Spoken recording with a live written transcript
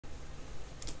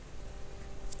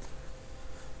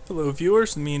Hello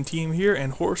viewers, me and team here,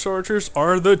 and horse archers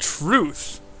are the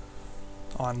truth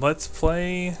on Let's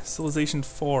Play Civilization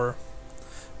 4.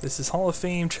 This is Hall of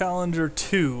Fame Challenger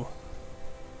 2.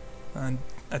 An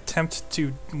attempt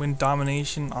to win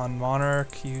domination on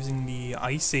Monarch using the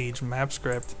Ice Age map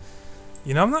script.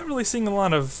 You know, I'm not really seeing a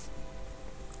lot of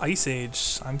Ice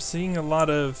Age. I'm seeing a lot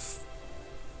of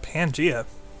Pangea.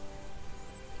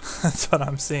 That's what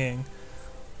I'm seeing.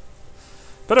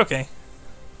 But okay.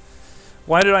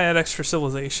 Why did I add extra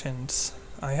civilizations?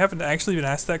 I haven't actually been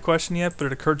asked that question yet, but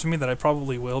it occurred to me that I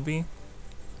probably will be.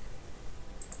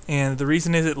 And the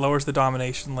reason is it lowers the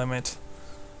domination limit.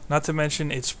 Not to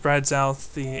mention it spreads out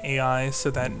the AI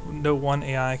so that no one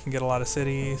AI can get a lot of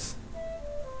cities.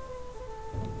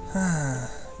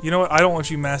 You know what? I don't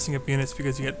want you massing up units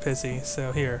because you get pissy,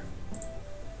 so here.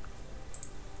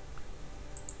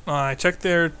 I checked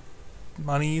their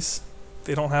monies.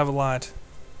 They don't have a lot.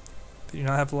 They do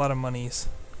not have a lot of monies.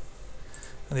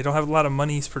 And they don't have a lot of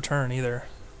monies per turn either.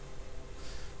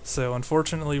 So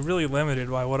unfortunately really limited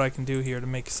by what I can do here to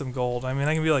make some gold. I mean,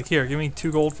 I can be like, here, give me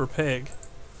 2 gold for pig.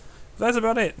 But that's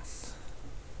about it.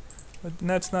 But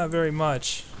that's not very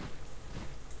much.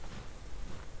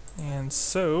 And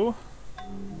so...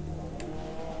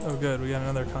 oh good, we got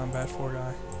another Combat 4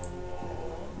 guy.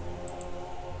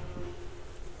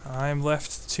 I'm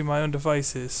left to my own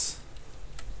devices.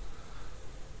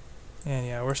 And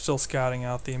yeah, we're still scouting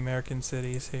out the American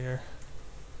cities here.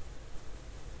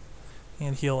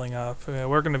 And healing up.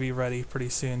 We're going to be ready pretty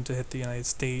soon to hit the United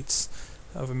States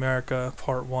of America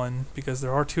Part 1, because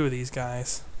there are 2 of these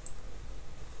guys.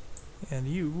 And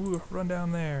you, run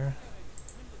down there.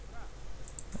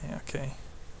 Yeah, okay.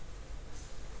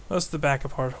 Most of the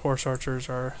backup horse archers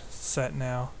are set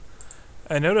now.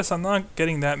 I notice I'm not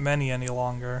getting that many any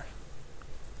longer.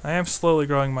 I am slowly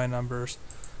growing my numbers,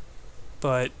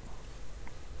 but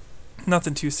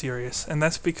nothing too serious, and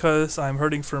that's because I'm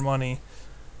hurting for money,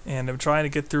 and I'm trying to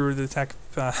get through the tech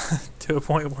to a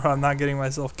point where I'm not getting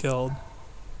myself killed.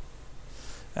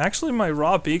 Actually, my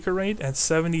raw beaker rate at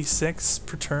 76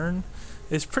 per turn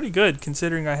is pretty good,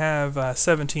 considering I have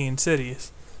 17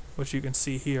 cities, which you can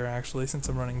see here actually, since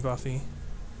I'm running Buffy.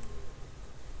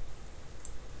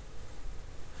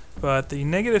 But the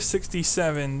negative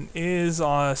 67 is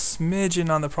a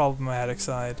smidgen on the problematic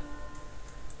side.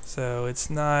 So it's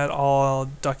not all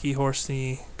ducky,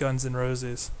 horsey, guns and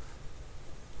roses.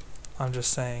 I'm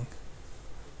just saying.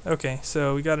 Okay,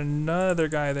 so we got another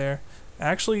guy there.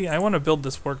 Actually, I want to build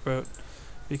this workboat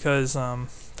because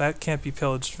that can't be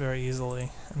pillaged very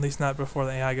easily. At least not before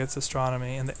the AI gets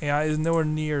astronomy, and the AI is nowhere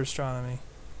near astronomy.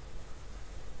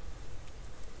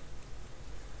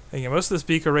 Again, most of this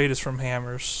beaker rate is from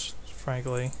hammers,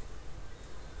 frankly.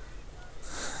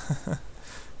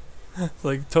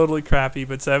 Like totally crappy,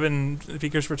 but 7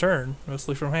 beakers per turn,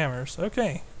 mostly from hammers.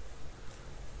 Okay.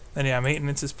 And yeah,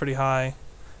 maintenance is pretty high.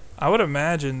 I would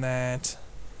imagine that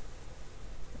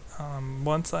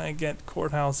once I get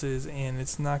courthouses in,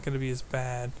 it's not going to be as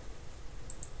bad.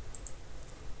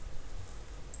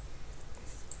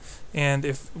 And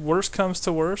if worse comes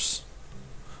to worse,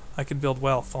 I could build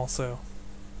wealth also.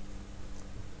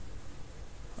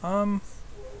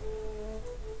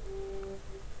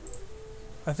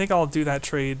 I think I'll do that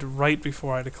trade right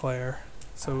before I declare,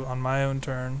 so on my own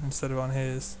turn instead of on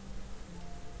his.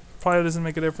 Probably doesn't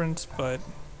make a difference, but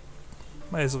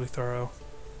might as well be thorough.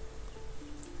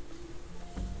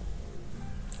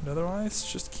 And otherwise,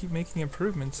 just keep making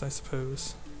improvements, I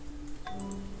suppose.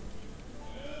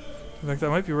 In fact, I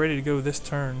might be ready to go this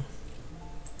turn.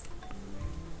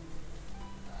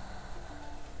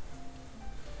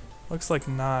 Looks like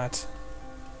not.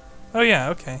 Oh yeah,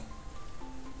 okay.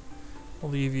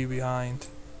 We'll leave you behind.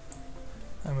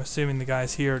 I'm assuming the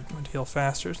guys here would heal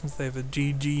faster since they have a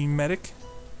GG medic.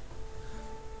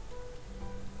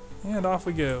 And off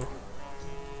we go.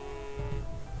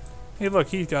 Hey look,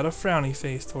 he's got a frowny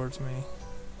face towards me.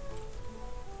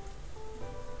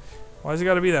 Why's it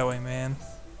gotta be that way, man?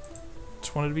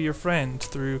 Just wanted to be your friend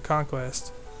through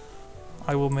conquest.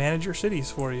 I will manage your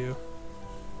cities for you.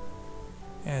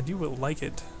 And you will like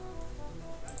it.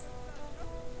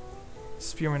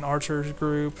 Spearman Archers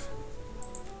group.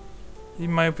 He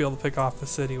might be able to pick off the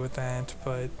city with that,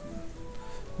 but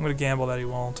I'm going to gamble that he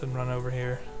won't and run over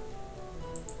here.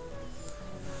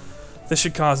 This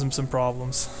should cause him some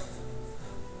problems.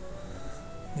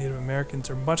 Native Americans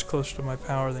are much closer to my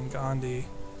power than Gandhi.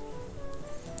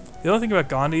 The only thing about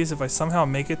Gandhi is if I somehow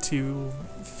make it to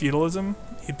feudalism,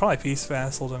 he'd probably peace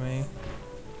vassal to me.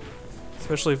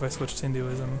 Especially if I switch to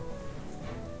Hinduism.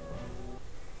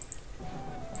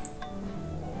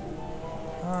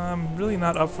 I'm really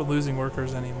not up for losing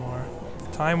workers anymore. The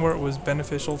time where it was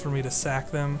beneficial for me to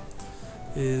sack them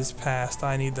is past.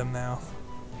 I need them now.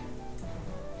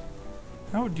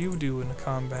 How would you do in a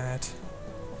combat?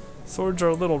 Swords are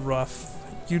a little rough.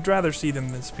 You'd rather see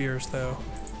them than spears, though.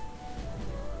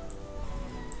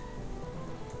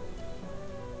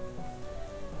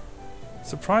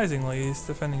 Surprisingly, he's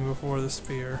defending before the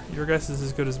spear. Your guess is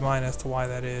as good as mine as to why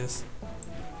that is.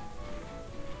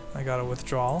 I got a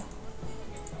withdrawal.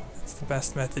 That's the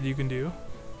best method you can do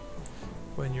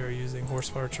when you're using horse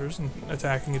archers and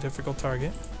attacking a difficult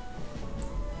target.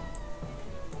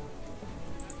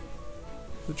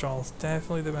 Withdrawal is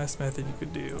definitely the best method you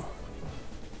could do. You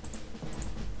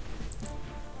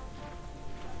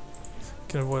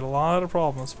can avoid a lot of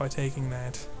problems by taking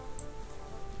that.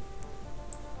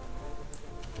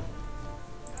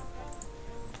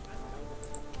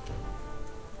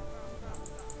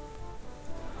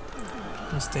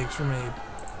 Mistakes were made.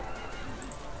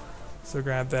 So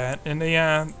grab that. And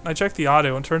yeah, I checked the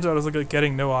audio and turns out I was like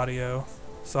getting no audio.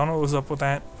 So I don't know what was up with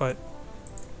that, but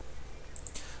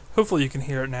hopefully you can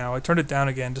hear it now. I turned it down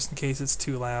again just in case it's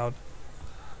too loud.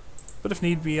 But if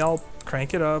need be, I'll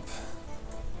crank it up.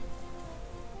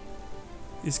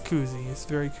 It's cozy. It's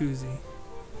very cozy.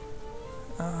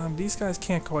 These guys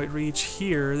can't quite reach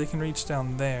here. They can reach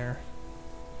down there.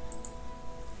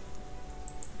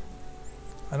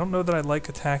 I don't know that I like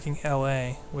attacking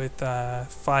LA with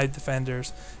 5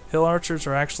 defenders. Hill archers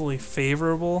are actually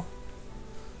favorable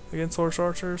against horse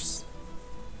archers.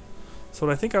 So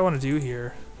what I think I want to do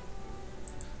here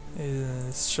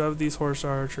is shove these horse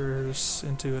archers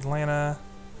into Atlanta.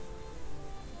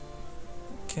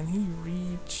 Can he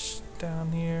reach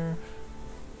down here?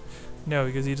 No,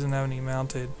 because he doesn't have any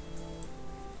mounted.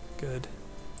 Good.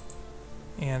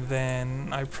 And then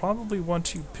I probably want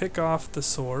to pick off the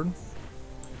sword.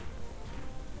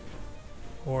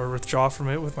 Or withdraw from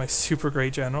it with my super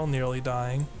great general nearly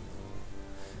dying.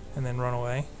 And then run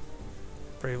away.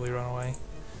 Bravely run away.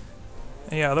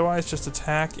 And yeah, otherwise just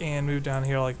attack and move down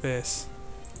here like this.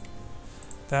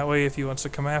 That way if he wants to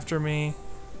come after me,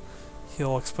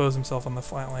 he'll expose himself on the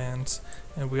flatlands.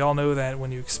 And we all know that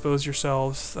when you expose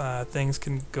yourselves, things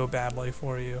can go badly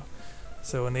for you.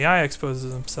 So when the eye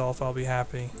exposes himself, I'll be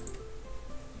happy.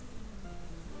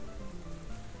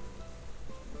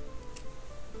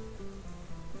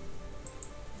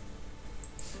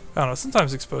 I don't know,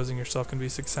 sometimes exposing yourself can be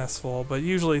successful, but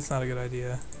usually it's not a good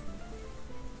idea.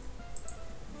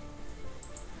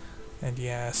 And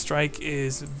yeah, strike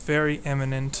is very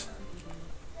imminent.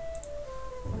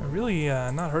 I'm really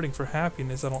not hurting for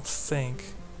happiness, I don't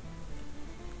think.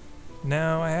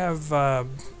 No, I have,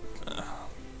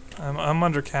 I'm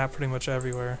under cap pretty much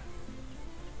everywhere.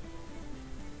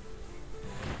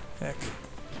 Heck.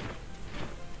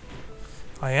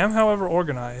 I am, however,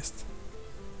 organized.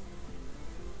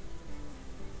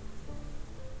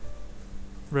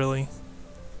 Really?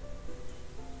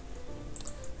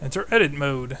 Enter edit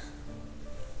mode.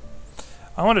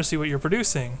 I want to see what you're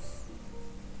producing.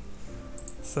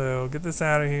 So get this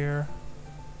out of here.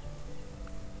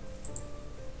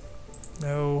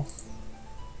 No.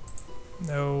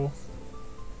 No.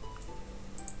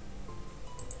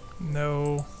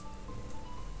 No.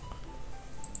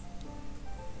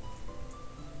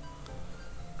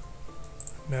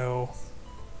 No.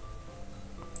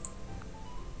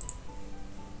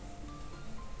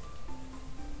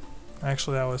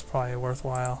 Actually, that was probably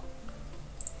worthwhile.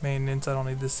 Maintenance, I don't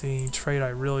need to see. Trade, I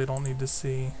really don't need to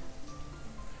see.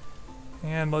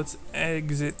 And let's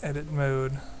exit edit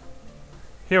mode.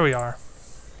 Here we are.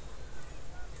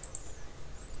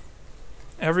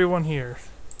 Everyone here.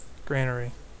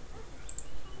 Granary.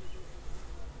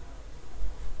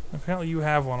 Apparently you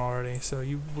have one already, so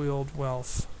you wield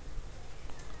wealth.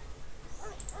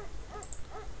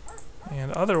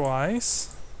 And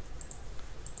otherwise,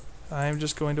 I'm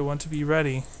just going to want to be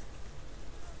ready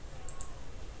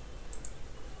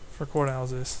for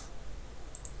courthouses.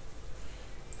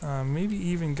 Maybe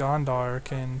even Gondar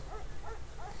can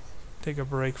take a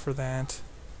break for that.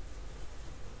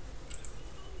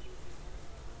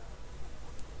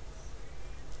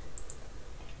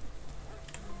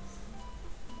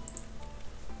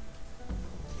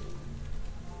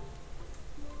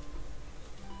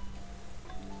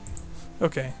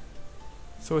 Okay.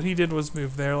 So what he did was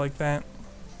move there like that.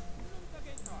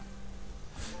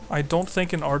 I don't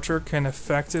think an archer can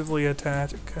effectively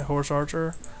attack a horse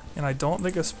archer, and I don't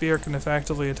think a spear can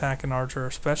effectively attack an archer,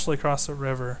 especially across the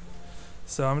river.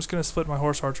 So I'm just going to split my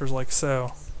horse archers like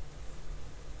so.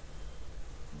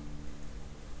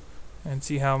 And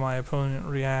see how my opponent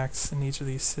reacts in each of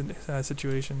these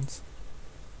situations.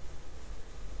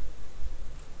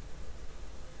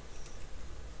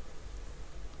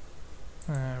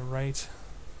 Right.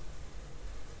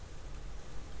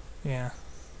 Yeah.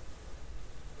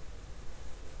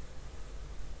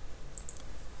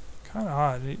 Kind of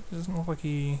odd. It doesn't look like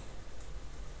he...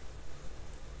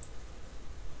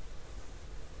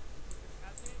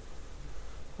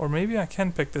 Or maybe I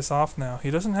can pick this off now.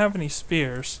 He doesn't have any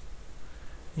spears.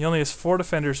 He only has 4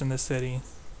 defenders in this city.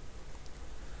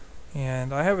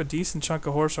 And I have a decent chunk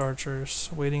of horse archers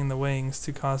waiting in the wings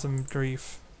to cause him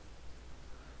grief.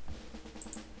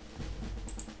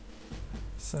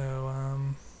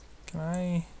 So, can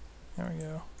I... There we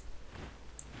go.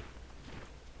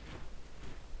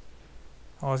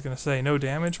 I was gonna say no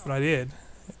damage, but I did.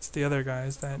 It's the other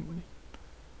guys that...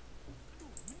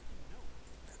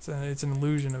 It's an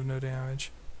illusion of no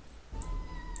damage.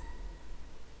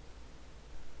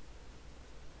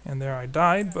 And there I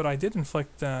died, but I did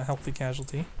inflict a healthy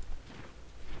casualty.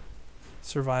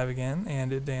 Survive again, and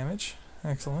did damage.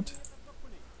 Excellent.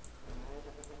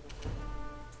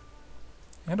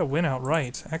 And a win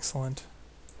outright. Excellent.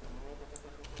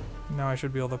 Now I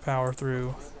should be able to power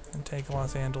through and take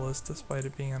Los Angeles despite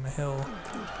it being on a hill.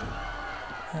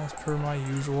 As per my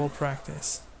usual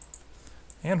practice.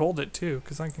 And hold it too,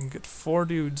 because I can get 4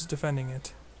 dudes defending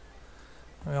it.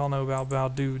 We all know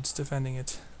about dudes defending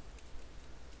it.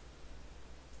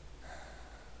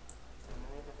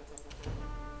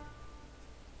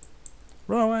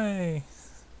 Run away!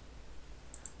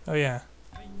 Oh yeah.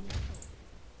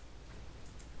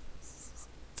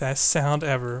 Best sound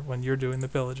ever when you're doing the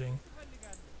pillaging.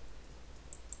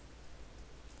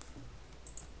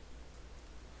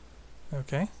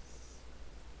 Okay.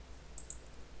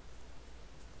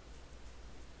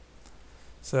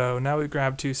 So now we've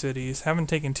grabbed 2 cities. Haven't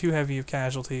taken too heavy of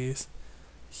casualties.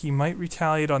 He might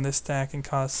retaliate on this stack and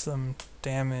cause some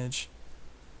damage.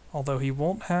 Although he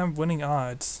won't have winning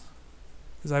odds.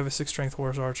 Because I have a 6 strength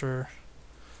horse archer.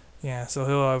 Yeah, so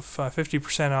he'll have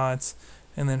 50% odds.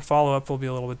 And then follow-up will be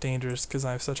a little bit dangerous because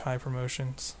I have such high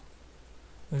promotions.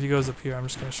 If he goes up here, I'm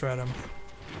just going to shred him.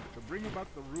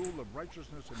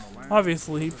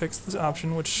 Obviously, he picks the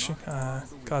option which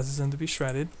causes him to be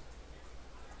shredded.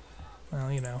 Well,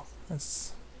 you know,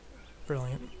 that's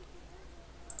brilliant.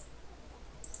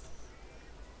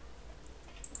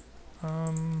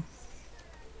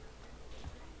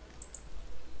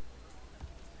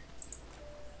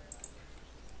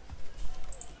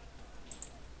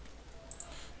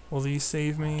 Will these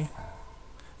save me?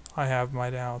 I have my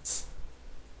doubts.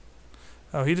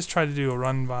 Oh, he just tried to do a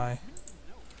run by.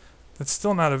 That's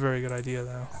still not a very good idea,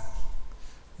 though.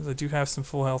 Because I do have some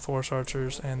full health horse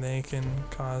archers, and they can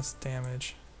cause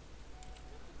damage.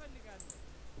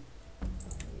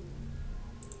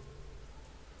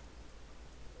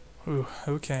 Ooh,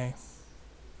 okay.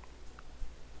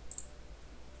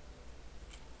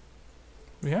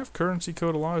 We have currency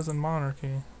code of laws and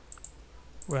monarchy.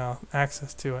 Well,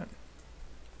 access to it.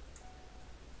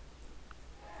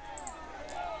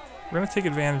 We're going to take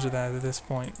advantage of that at this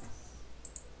point.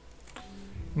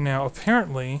 Now,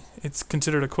 apparently, it's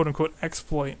considered a quote-unquote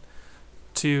exploit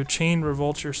to chain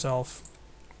revolt yourself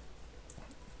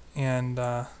and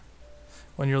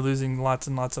when you're losing lots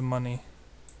and lots of money.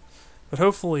 But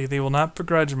hopefully they will not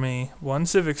begrudge me 1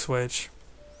 civic switch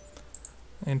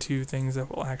and 2 things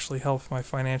that will actually help my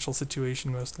financial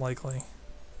situation most likely.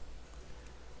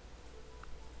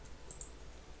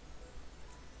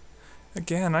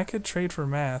 Again, I could trade for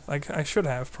math. I should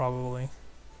have, probably.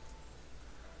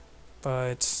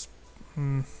 But,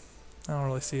 I don't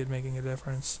really see it making a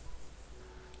difference.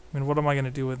 I mean, what am I going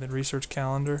to do with it? Research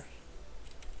calendar?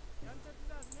 I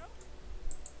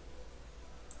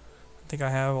think I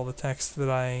have all the text that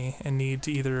I need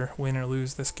to either win or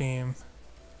lose this game,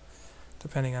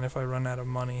 depending on if I run out of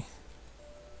money.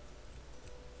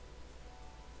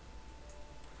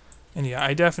 And yeah,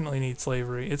 I definitely need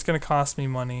slavery. It's going to cost me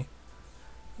money,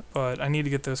 but I need to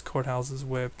get those courthouses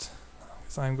whipped,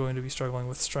 because I'm going to be struggling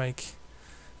with strike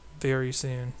very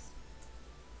soon.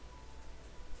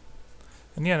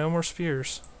 And yeah, no more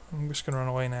spears. I'm just going to run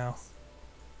away now.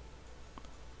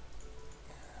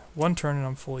 1 turn and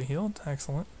I'm fully healed.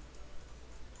 Excellent.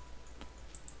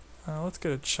 Let's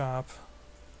get a chop.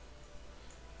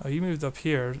 Oh, you moved up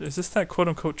here. Is this that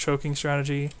quote-unquote choking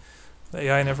strategy? The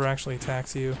AI never actually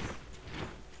attacks you.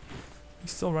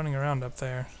 He's still running around up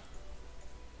there.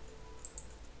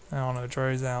 I don't know,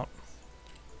 jury's out.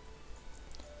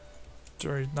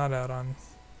 Jury's not out on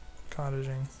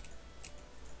cottaging.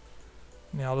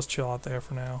 Yeah, I'll just chill out there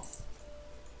for now.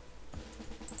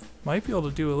 Might be able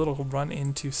to do a little run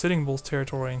into Sitting Bull's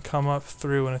territory and come up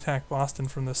through and attack Boston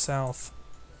from the south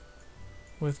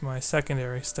with my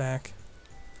secondary stack.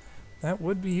 That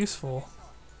would be useful.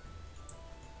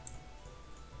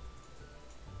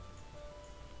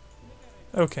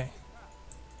 Okay.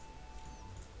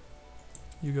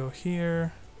 You go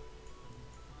here.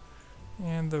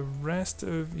 And the rest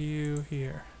of you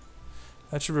here.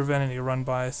 That should prevent any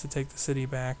run-bys to take the city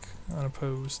back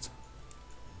unopposed.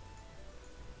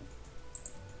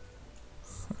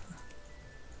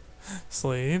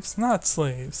 Slaves, not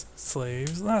slaves.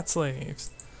 Slaves, not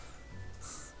slaves.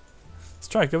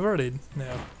 Strike averted.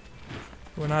 No.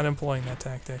 We're not employing that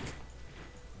tactic.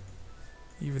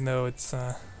 Even though it's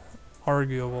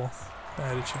arguable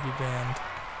that it should be banned.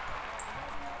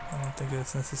 I don't think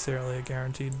it's necessarily a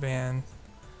guaranteed ban.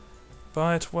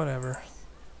 But whatever.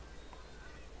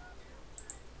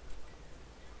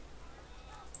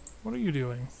 What are you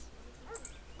doing?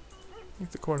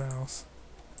 Take the courthouse.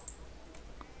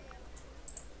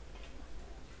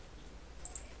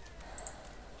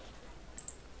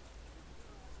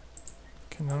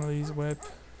 Can none of these whip?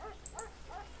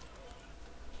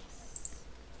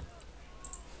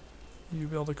 You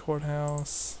build a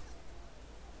courthouse.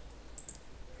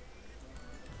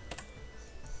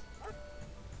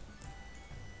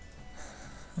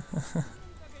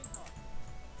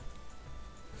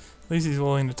 At least he's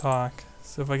willing to talk.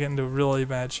 So if I get into really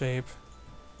bad shape,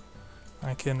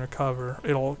 I can recover.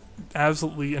 It'll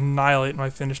absolutely annihilate my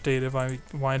finish date if I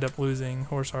wind up losing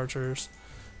horse archers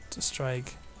to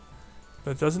strike.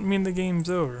 But it doesn't mean the game's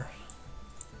over.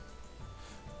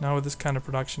 Not with this kind of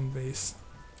production base.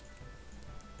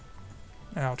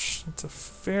 Ouch. It's a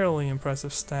fairly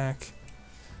impressive stack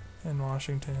in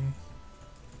Washington.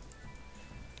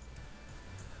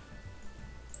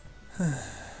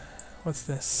 What's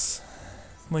this?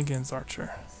 Lincoln's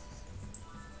Archer.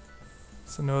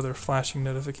 So no other flashing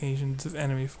notifications of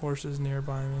enemy forces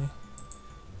nearby me.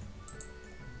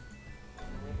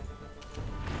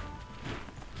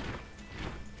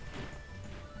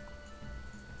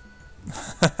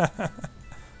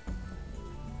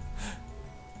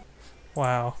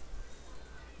 Wow.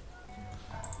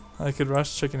 I could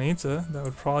rush Chichen Itza. That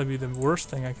would probably be the worst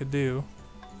thing I could do.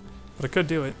 But I could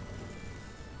do it.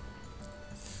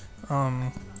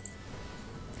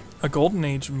 A golden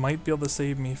age might be able to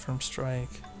save me from strike.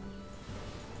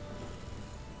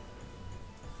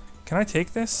 Can I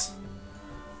take this?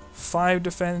 6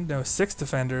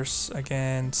 defenders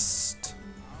against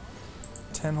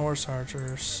 10 horse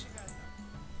archers.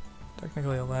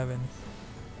 Technically 11.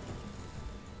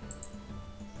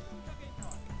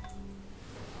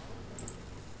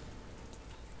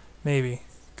 Maybe,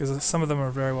 because some of them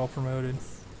are very well promoted.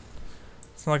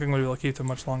 It's not like I'm going to be able to keep them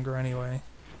much longer anyway.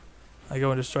 I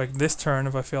go into strike this turn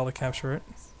if I fail to capture it.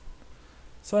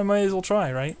 So I might as well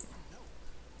try, right?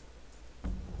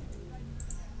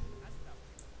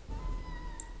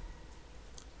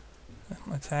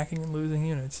 Attacking and losing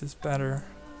units is better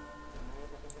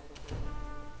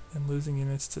than losing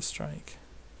units to strike.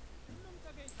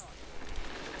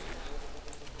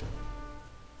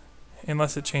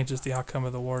 Unless it changes the outcome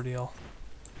of the war deal.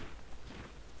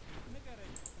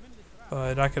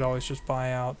 But I could always just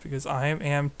buy out because I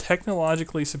am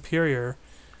technologically superior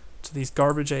to these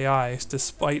garbage AIs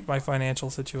despite my financial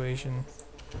situation.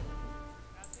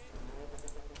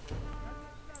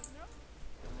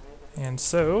 And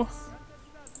so,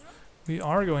 we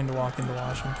are going to walk into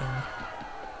Washington.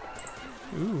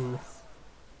 Ooh.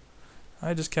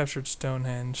 I just captured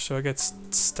Stonehenge, so I get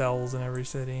stells in every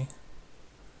city.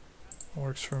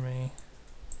 Works for me.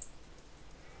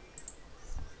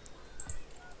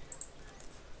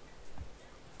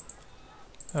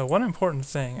 One important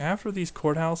thing, after these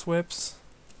courthouse whips,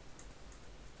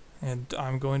 and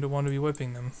I'm going to want to be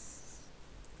whipping them,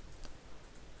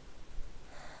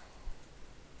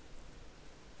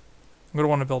 I'm going to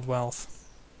want to build wealth.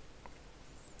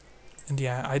 And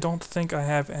yeah, I don't think I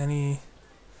have anything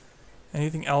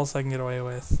else I can get away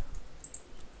with.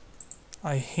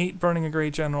 I hate burning a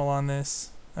great general on this.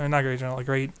 I mean, not a great general, a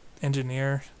great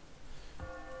engineer.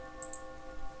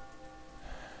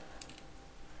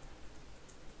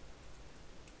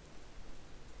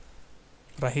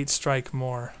 But I hate strike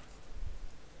more.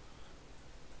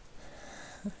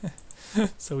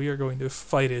 So we are going to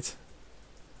fight it.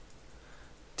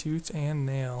 Tooth and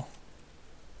nail.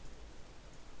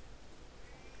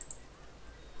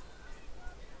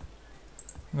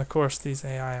 And of course these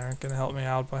AI aren't going to help me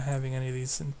out by having any of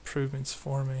these improvements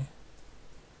for me.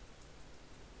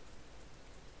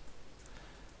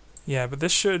 Yeah, but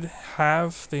this should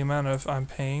have the amount of I'm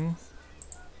paying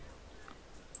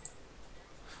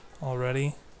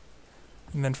already.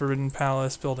 And then Forbidden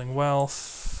Palace, building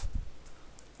wealth.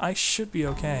 I should be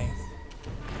okay.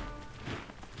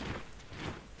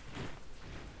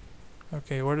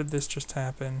 Okay, where did this just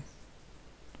happen?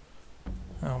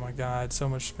 Oh my god, so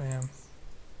much spam.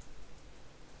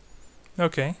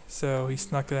 Okay, so he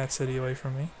snuck that city away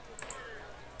from me.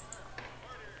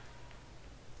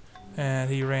 And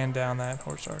he ran down that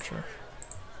horse archer.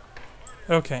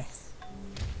 Okay.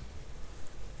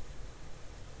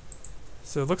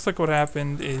 So it looks like what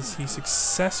happened is he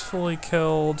successfully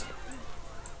killed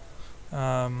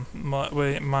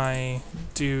my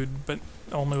dude, but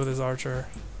only with his archer.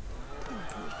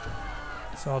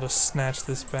 So I'll just snatch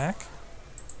this back.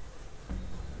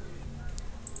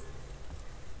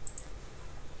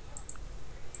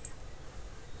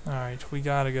 Alright, we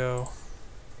gotta go.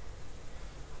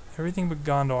 Everything but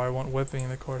Gondor I want whipping in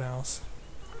the courthouse.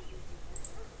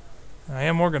 I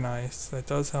am organized, that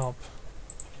does help.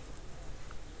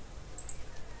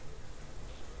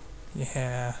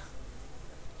 Yeah.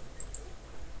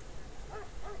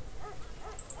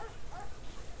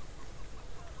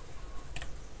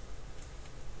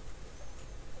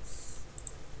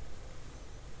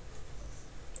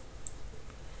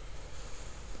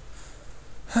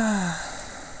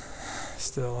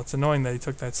 Still, it's annoying that he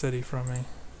took that city from me.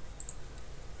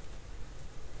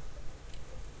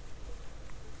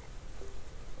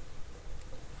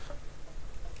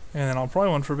 And then I'll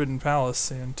probably want Forbidden Palace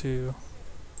soon, too.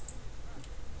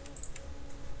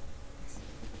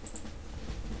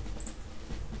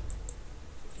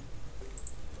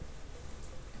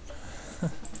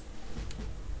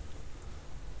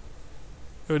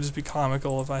 It would just be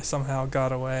comical if I somehow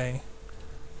got away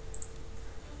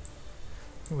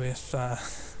with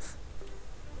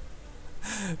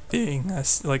being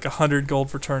like 100 gold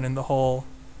per turn in the hole,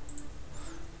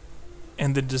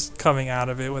 and then just coming out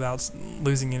of it without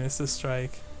losing units to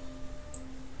strike.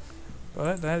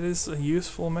 But that is a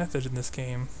useful method in this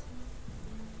game.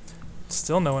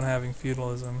 Still no one having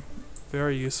feudalism.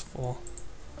 Very useful.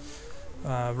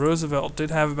 Roosevelt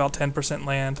did have about 10%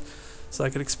 land, so I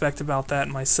could expect about that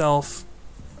myself.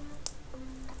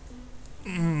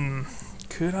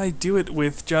 Could I do it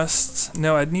with just...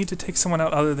 No, I'd need to take someone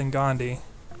out other than Gandhi.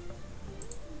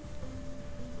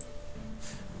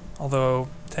 Although,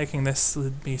 taking this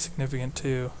would be significant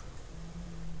too.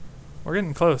 We're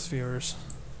getting close, viewers.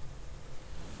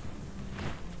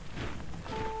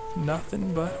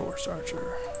 Nothing but horse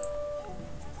archer.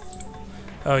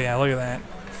 Oh yeah, look at that.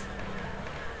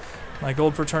 My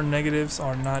gold per turn negatives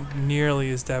are not nearly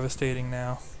as devastating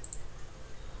now.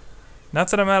 Not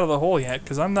that I'm out of the hole yet,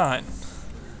 because I'm not.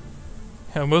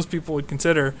 You know, most people would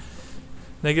consider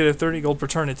negative 30 gold per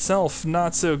turn itself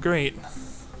not so great.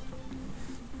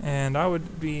 And I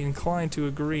would be inclined to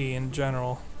agree in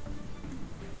general.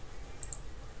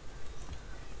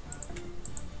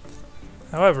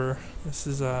 However, this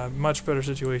is a much better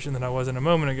situation than I was in a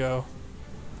moment ago,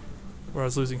 where I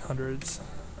was losing hundreds.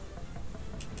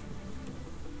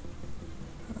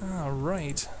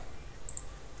 Alright.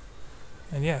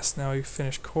 And yes, now we've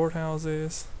finished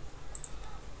courthouses.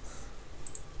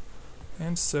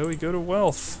 And so we go to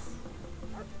wealth.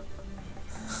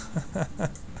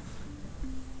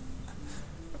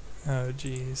 Oh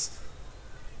jeez.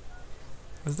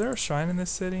 Was there a shrine in this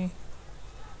city?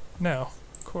 No.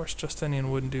 Of course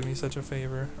Justinian wouldn't do me such a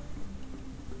favor.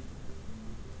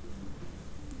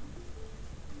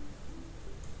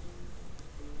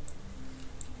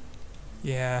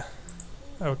 Yeah.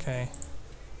 Okay.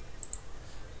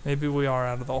 Maybe we are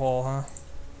out of the hole, huh?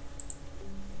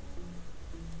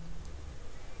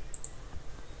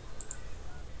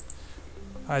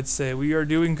 I'd say we are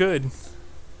doing good.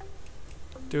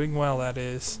 Doing well, that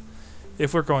is.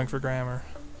 If we're going for grammar.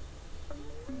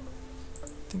 I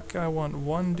think I want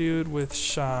one dude with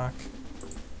shock.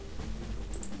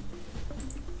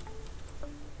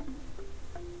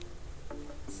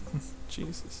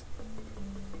 Jesus.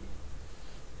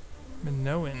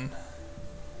 Minoan.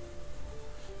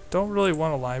 Don't really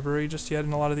want a library just yet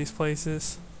in a lot of these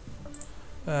places.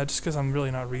 Just because I'm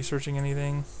really not researching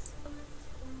anything.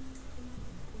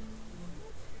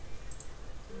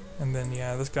 And then,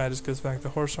 yeah, this guy just goes back to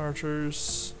horse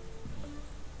archers.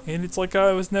 And it's like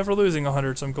I was never losing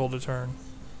 100 some gold a turn.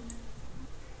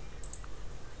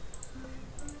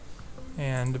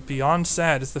 And beyond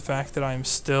sad is the fact that I'm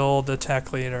still the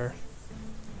tech leader.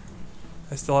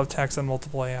 I still have techs on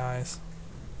multiple AIs.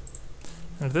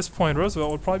 And at this point,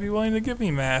 Roosevelt would probably be willing to give me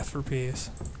math for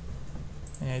peace.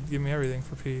 Yeah, he'd give me everything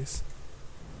for peace.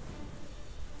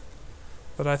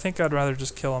 But I think I'd rather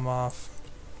just kill him off.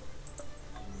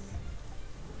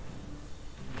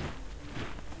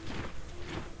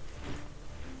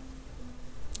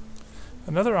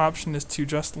 Another option is to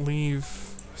just leave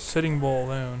Sitting Bull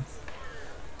alone.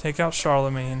 Take out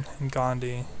Charlemagne and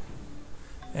Gandhi.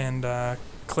 And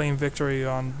claim victory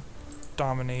on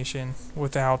domination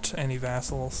without any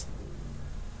vassals.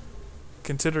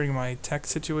 considering my tech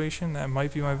situation, that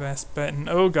might be my best bet. And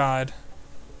oh god.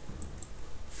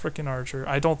 Frickin' archer.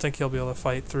 I don't think he'll be able to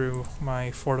fight through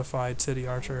my fortified city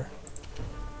archer.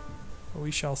 But we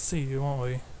shall see, won't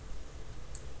we?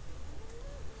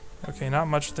 Okay, not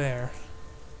much there.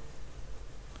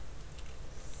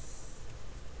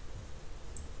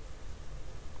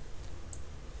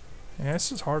 Yeah, it's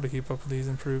just hard to keep up with these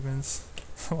improvements.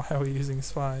 Why are we using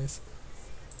spies?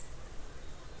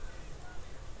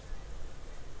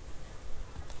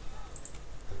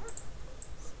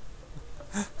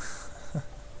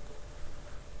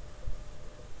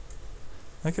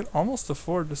 I could almost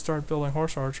afford to start building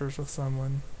horse archers with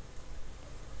someone.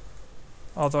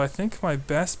 Although I think my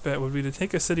best bet would be to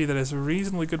take a city that has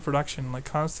reasonably good production, like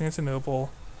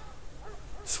Constantinople,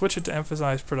 switch it to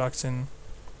emphasize production,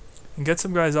 and get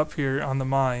some guys up here on the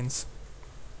mines.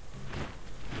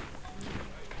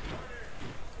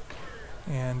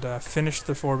 And finish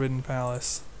the Forbidden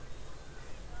Palace.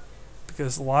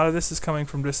 Because a lot of this is coming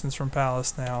from distance from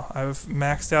Palace now. I've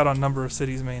maxed out on number of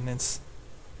cities maintenance.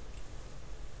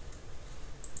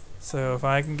 So if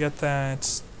I can get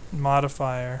that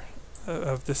modifier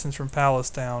of distance from Palace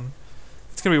down,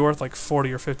 it's going to be worth like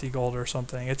 40 or 50 gold or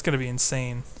something. It's going to be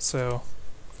insane. So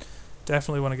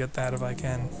definitely want to get that if I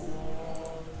can.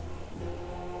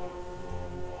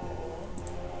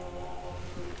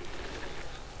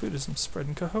 Buddhism spread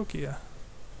in Cahokia.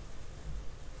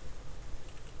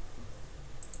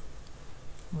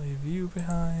 Leave you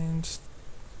behind.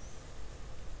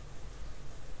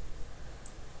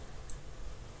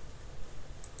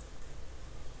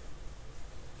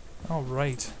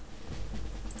 Alright.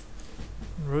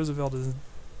 Roosevelt is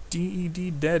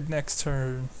DED dead next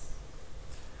turn.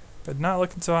 But not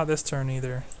looking so hot this turn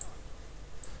either.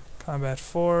 Combat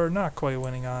 4, not quite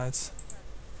winning odds.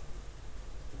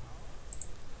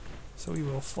 So we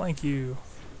will flank you.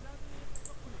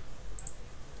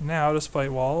 Now,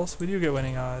 despite walls, we do get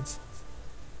winning odds.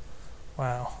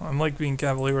 Wow, I'm like being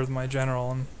cavalier with my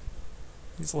general and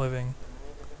he's living.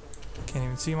 Can't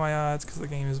even see my odds because the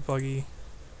game is buggy.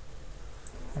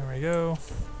 There we go.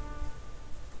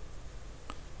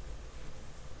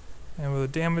 And with a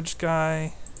damaged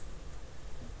guy,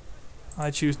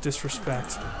 I choose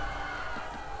disrespect.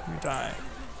 You die.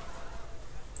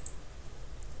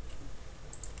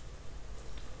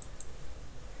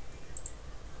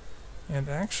 And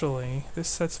actually, this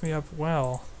sets me up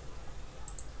well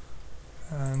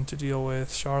to deal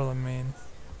with Charlemagne.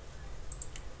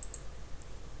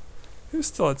 Who's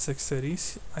still at 6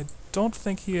 cities? I don't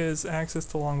think he has access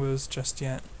to longbows just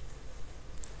yet.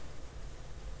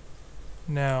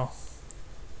 No.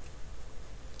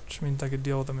 Which means I could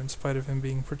deal with him in spite of him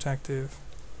being protective.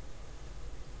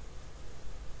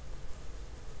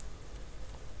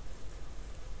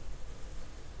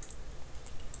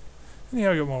 And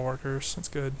yeah, I got more workers. That's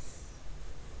good.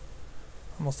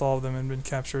 Almost all of them have been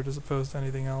captured as opposed to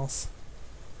anything else.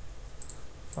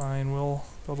 Fine, we'll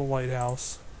build a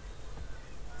lighthouse.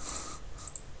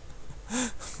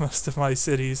 Most of my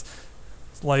city's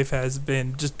life has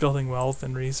been just building wealth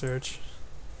and research.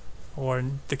 Or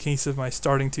in the case of my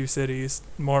starting 2 cities,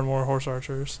 more and more horse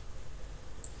archers.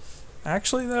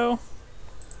 Actually though,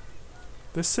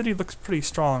 this city looks pretty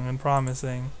strong and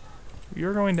promising.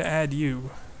 You're going to add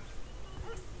you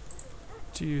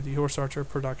to the horse archer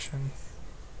production.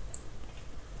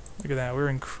 Look at that, we're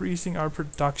increasing our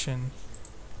production.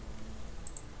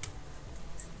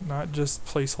 Not just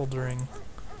placeholdering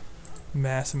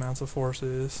mass amounts of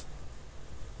forces.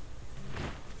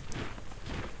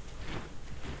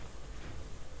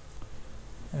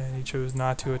 And he chose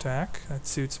not to attack. That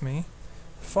suits me.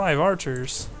 5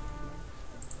 archers.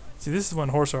 See, this is when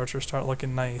horse archers start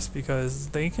looking nice, because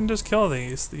they can just kill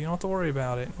these. You don't have to worry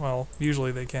about it. Well,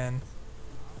 usually they can.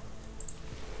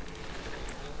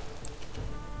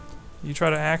 You try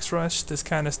to axe rush, this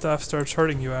kind of stuff starts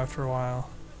hurting you after a while.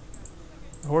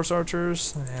 The horse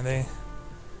archers, and they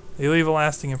leave a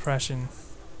lasting impression.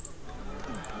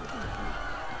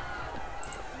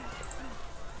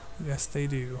 Yes, they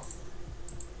do.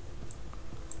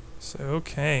 So,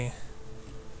 okay.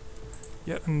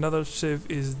 Yet another civ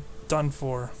is done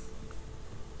for.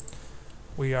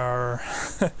 We are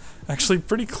actually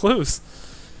pretty close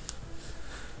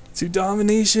to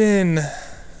domination.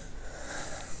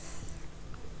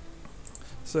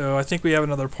 So I think we have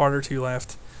another part or 2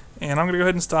 left. And I'm going to go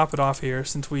ahead and stop it off here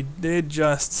since we did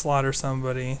just slaughter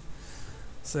somebody.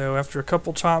 So after a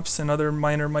couple chops and other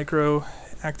minor micro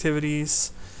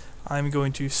activities, I'm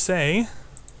going to say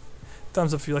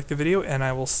thumbs up if you liked the video, and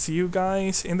I will see you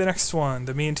guys in the next one.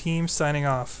 The Me and Team signing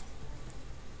off.